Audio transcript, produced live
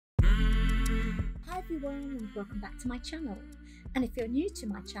everyone and welcome back to my channel. And if you're new to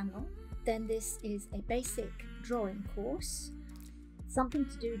my channel, then this is a basic drawing course, something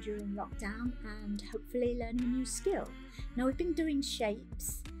to do during lockdown and hopefully learning a new skill. Now we've been doing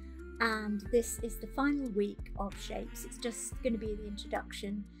shapes and this is the final week of shapes. It's just going to be the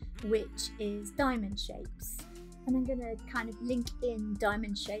introduction, which is diamond shapes. And I'm going to kind of link in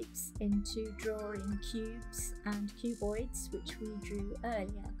diamond shapes into drawing cubes and cuboids, which we drew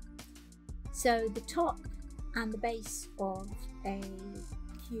earlier. So the top and the base of a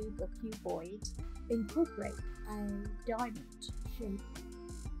cube or cuboid incorporate a diamond shape.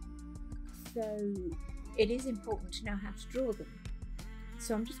 So it is important to know how to draw them.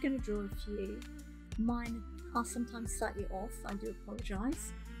 So I'm just going to draw a few. Mine are sometimes slightly off, I do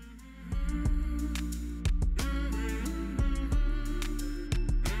apologise.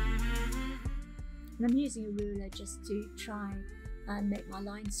 And I'm using a ruler just to try and make my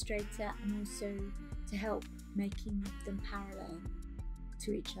lines straighter and also to help making them parallel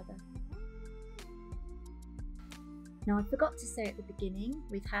to each other. Now I forgot to say at the beginning,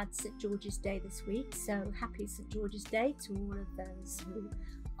 we've had St. George's Day this week, so happy St. George's Day to all of those who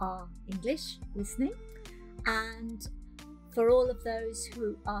are English listening, and for all of those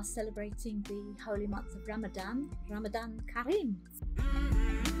who are celebrating the holy month of Ramadan, Ramadan Kareem.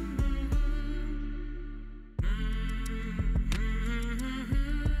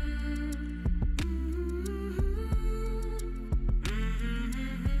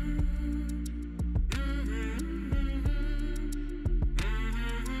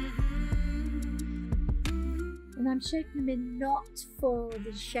 And I'm shaping them in not for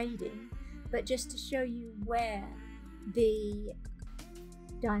the shading, but just to show you where the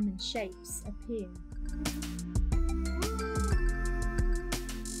diamond shapes appear.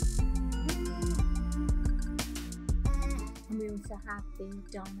 And we also have the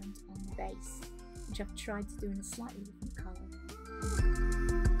diamond on the base, which I've tried to do in a slightly different colour.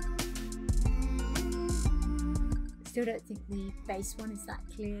 Still don't think the base one is that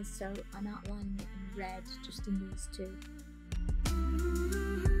clear, so I'm outlining it in red just in these two.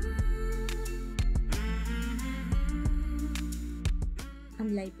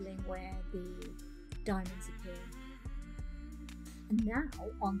 I'm labelling where the diamonds appear. And now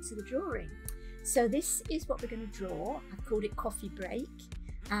on to the drawing. So this is what we're going to draw. I've called it Coffee Break,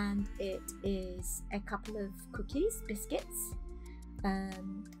 and it is a couple of cookies, biscuits,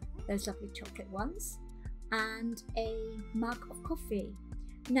 those lovely chocolate ones, and a mug of coffee.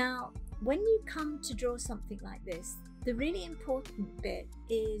 Now when you come to draw something like this, the really important bit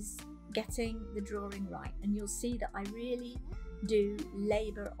is getting the drawing right, and you'll see that I really do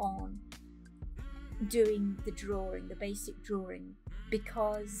labour on doing the drawing, the basic drawing,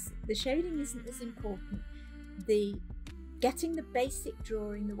 because the shading isn't as important. Getting the basic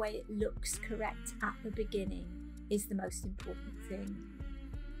drawing the way it looks correct at the beginning is the most important thing.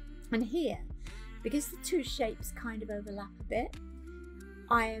 And here, because the two shapes kind of overlap a bit,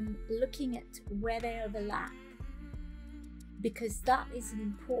 I am looking at where they overlap, because that is an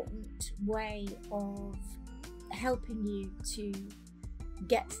important way of helping you to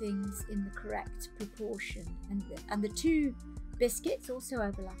get things in the correct proportion. And the two biscuits also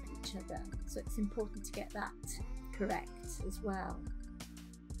overlap each other, so it's important to get that correct as well.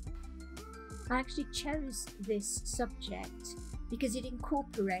 I actually chose this subject because it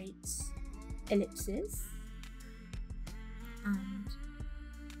incorporates ellipses and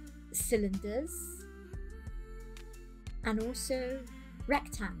cylinders and also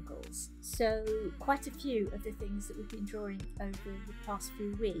rectangles, so quite a few of the things that we've been drawing over the past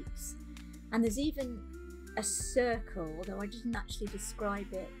few weeks. And there's even a circle, although I didn't actually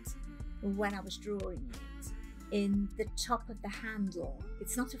describe it when I was drawing it, in the top of the handle.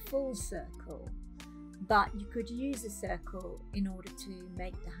 It's not a full circle, but you could use a circle in order to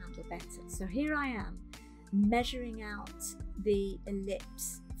make the handle better. So here I am measuring out the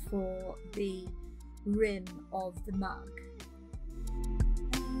ellipse for the rim of the mug.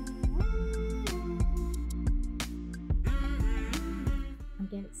 And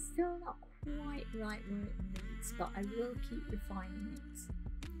again, it's still not quite right where it meets, but I will keep refining it.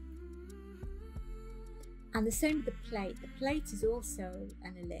 And the same with the plate. The plate is also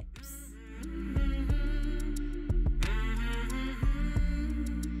an ellipse.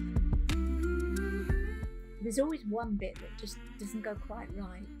 There's always one bit that just doesn't go quite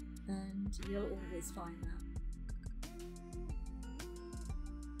right, and you'll always find that.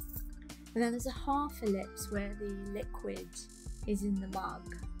 And then there's a half ellipse where the liquid is in the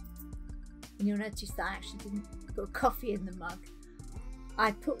mug. And you'll notice that I actually didn't put coffee in the mug.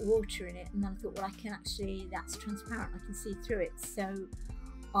 I put water in it, and then I thought, well, that's transparent, I can see through it. So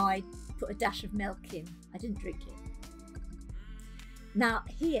I put a dash of milk in. I didn't drink it. Now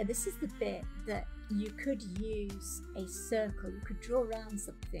here, this is the bit that you could use a circle. You could draw around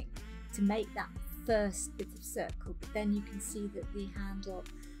something to make that first bit of circle, but then you can see that the handle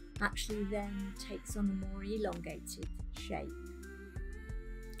actually then takes on a more elongated shape.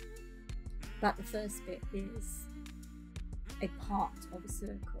 But the first bit is a part of a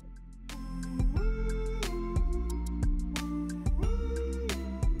circle.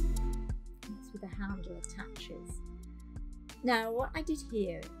 That's where the handle attaches. Now what I did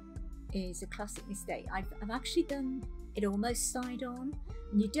here is a classic mistake. I've actually done it almost side on,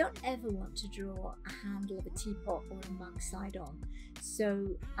 and you don't ever want to draw a handle of a teapot or a mug side on. So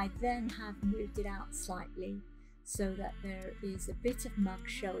I then have moved it out slightly so that there is a bit of mug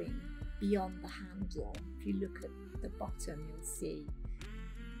showing beyond the handle. If you look at the bottom, you'll see,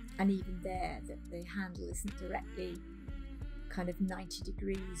 and even there, that the handle isn't directly kind of 90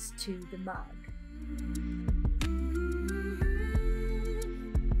 degrees to the mug.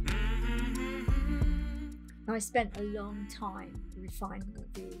 I spent a long time refining all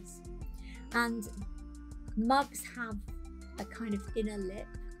these, and mugs have a kind of inner lip,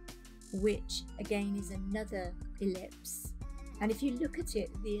 which again is another ellipse, and if you look at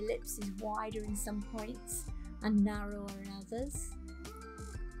it, the ellipse is wider in some points and narrower in others,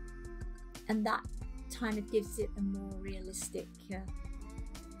 and that kind of gives it a more realistic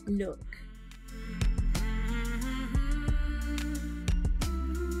look.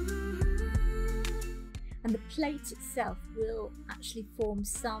 And the plate itself will actually form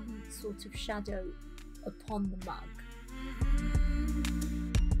some sort of shadow upon the mug.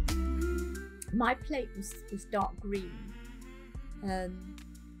 My plate was dark green,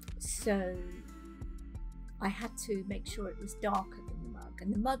 so I had to make sure it was darker than the mug.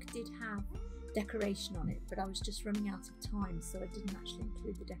 And the mug did have decoration on it, but I was just running out of time, so I didn't actually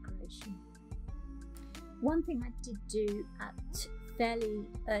include the decoration. One thing I did do at fairly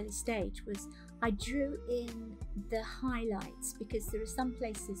early stage was I drew in the highlights, because there are some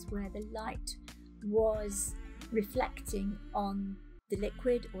places where the light was reflecting on the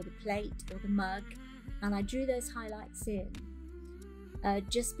liquid or the plate or the mug, and I drew those highlights in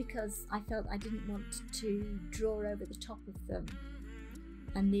just because I felt I didn't want to draw over the top of them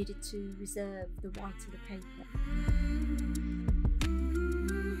and needed to reserve the white of the paper.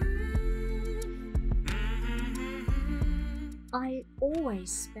 I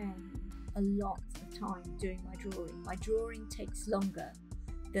always spend a lot of time doing my drawing. My drawing takes longer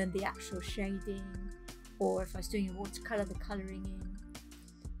than the actual shading, or if I was doing a watercolour, the colouring in,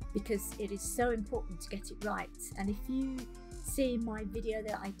 because it is so important to get it right. And if you see my video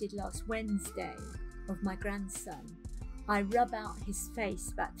that I did last Wednesday of my grandson, I rub out his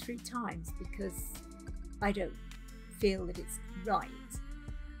face about 3 times because I don't feel that it's right.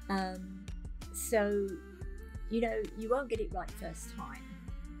 So, you know, you won't get it right first time.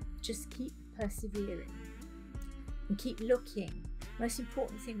 Just keep persevering and keep looking. Most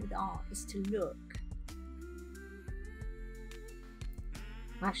important thing with art is to look.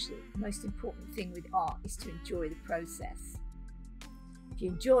 Actually, the most important thing with art is to enjoy the process. If you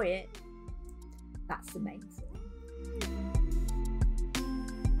enjoy it, that's the main thing.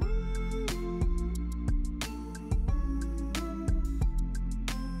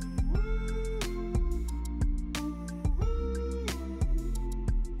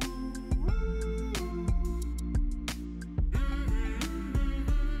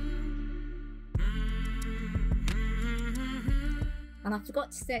 And I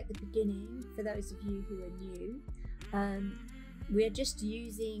forgot to say at the beginning, for those of you who are new, we're just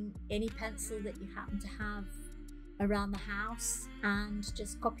using any pencil that you happen to have around the house and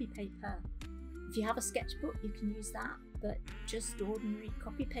just copy paper. If you have a sketchbook, you can use that, but just ordinary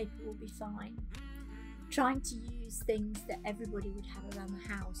copy paper will be fine. Trying to use things that everybody would have around the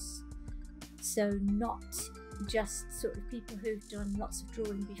house, so not just sort of people who've done lots of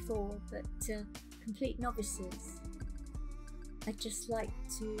drawing before, but complete novices. I'd just like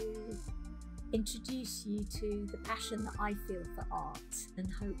to introduce you to the passion that I feel for art, and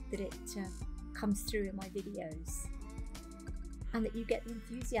hope that it comes through in my videos, and that you get the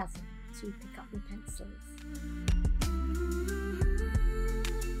enthusiasm to pick up your pencils.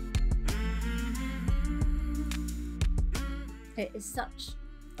 It is such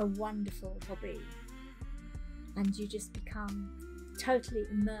a wonderful hobby, and you just become totally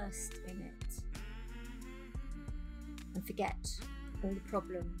immersed in it and forget all the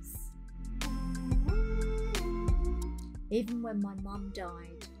problems. Even when my mum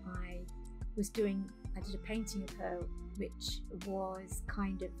died, I did a painting of her, which was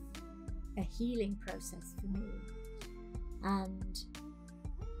kind of a healing process for me. And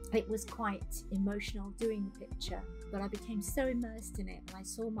it was quite emotional doing the picture, but I became so immersed in it, and I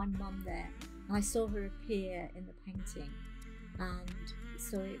saw my mum there, and I saw her appear in the painting, and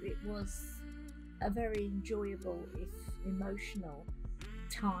so it was a very enjoyable, if emotional,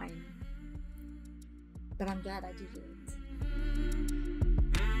 time, but I'm glad I did it.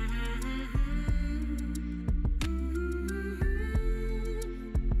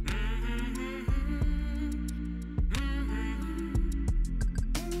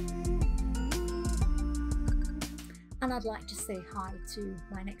 And I'd like to say hi to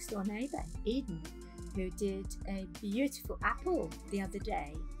my next door neighbour, Eden, who did a beautiful apple the other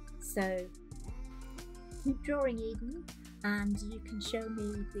day. So keep drawing, Eden, and you can show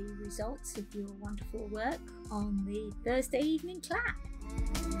me the results of your wonderful work on the Thursday evening clap.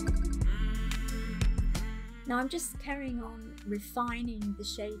 Now I'm just carrying on refining the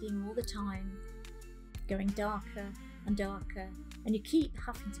shading all the time, going darker and darker, and you keep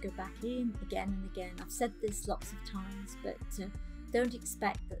having to go back in again and again. I've said this lots of times, but don't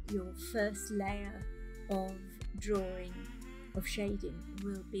expect that your first layer of drawing, of shading,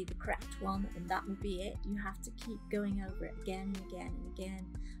 will be the correct one and that will be it. You have to keep going over it again and again and again.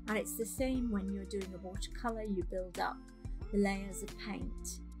 And it's the same when you're doing a watercolour. You build up the layers of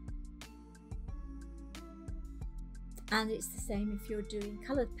paint. And it's the same if you're doing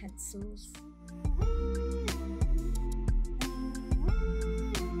coloured pencils.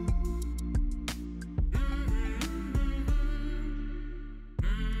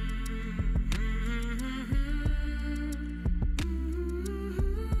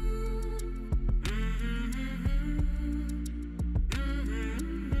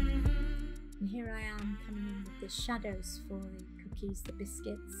 Shadows for the cookies, the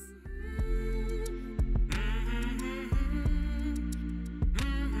biscuits.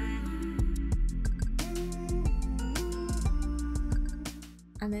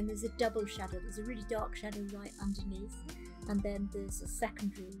 And then there's a double shadow. There's a really dark shadow right underneath, and then there's a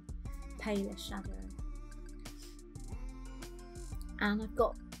secondary paler shadow. And I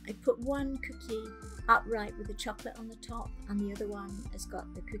put one cookie upright with the chocolate on the top, and the other one has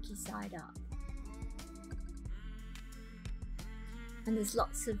got the cookie side up. And there's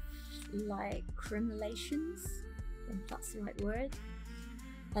lots of like crenellations, if that's the right word,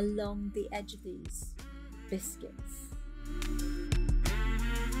 along the edge of these biscuits.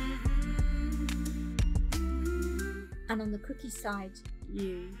 And on the cookie side,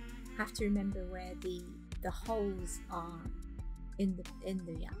 you have to remember where the holes are in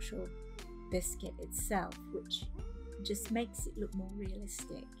the actual biscuit itself, which just makes it look more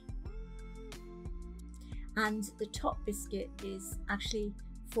realistic. And the top biscuit is actually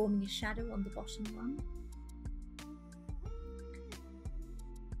forming a shadow on the bottom one.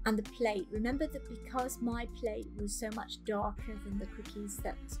 And the plate, remember that because my plate was so much darker than the cookies,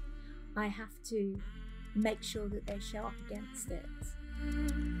 that I have to make sure that they show up against it.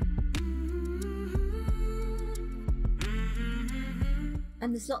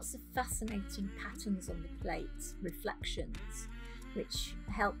 And there's lots of fascinating patterns on the plate, reflections, which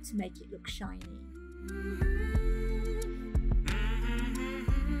help to make it look shiny.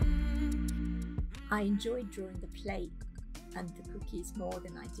 I enjoyed drawing the plate and the cookies more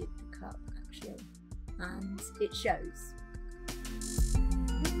than I did the cup, actually, and it shows.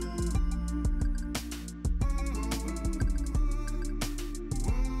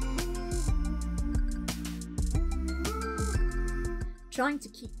 Trying to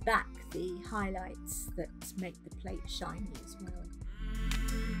keep back the highlights that make the plate shiny as well.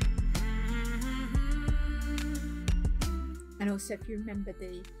 And also, if you remember,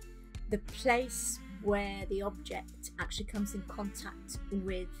 the place where the object actually comes in contact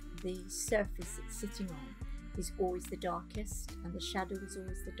with the surface it's sitting on is always the darkest, and the shadow is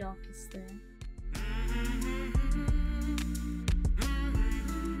always the darkest there.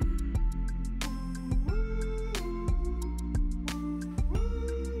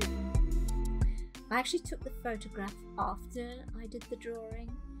 I actually took the photograph after I did the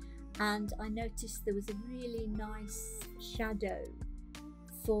drawing, and I noticed there was a really nice shadow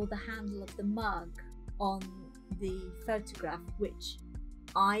for the handle of the mug on the photograph, which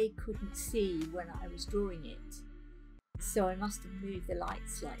I couldn't see when I was drawing it, so I must have moved the light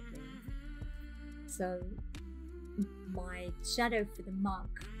slightly. So my shadow for the mug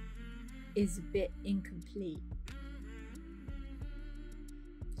is a bit incomplete.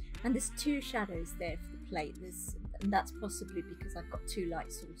 And there's two shadows there for the plate, and that's possibly because I've got two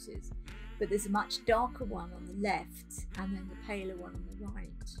light sources. But there's a much darker one on the left and then the paler one on the right.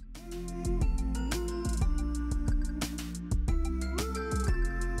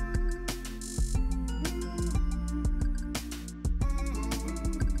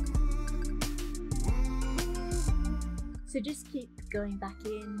 So just keep going back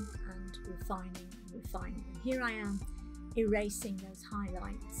in and refining and refining. And here I am erasing those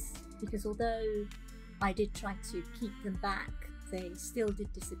highlights, because although I did try to keep them back, they still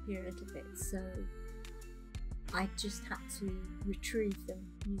did disappear a little bit. So I just had to retrieve them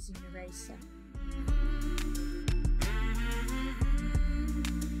using an eraser.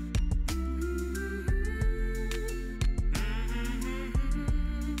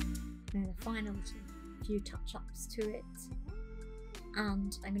 Now the final few touch-ups to it,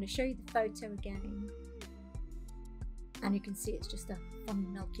 and I'm going to show you the photo again, and you can see it's just a funny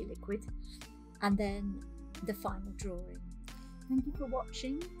milky liquid, and then the final drawing. Thank you for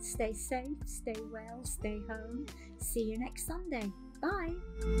watching. Stay safe, stay well, stay home. See you next Sunday. Bye.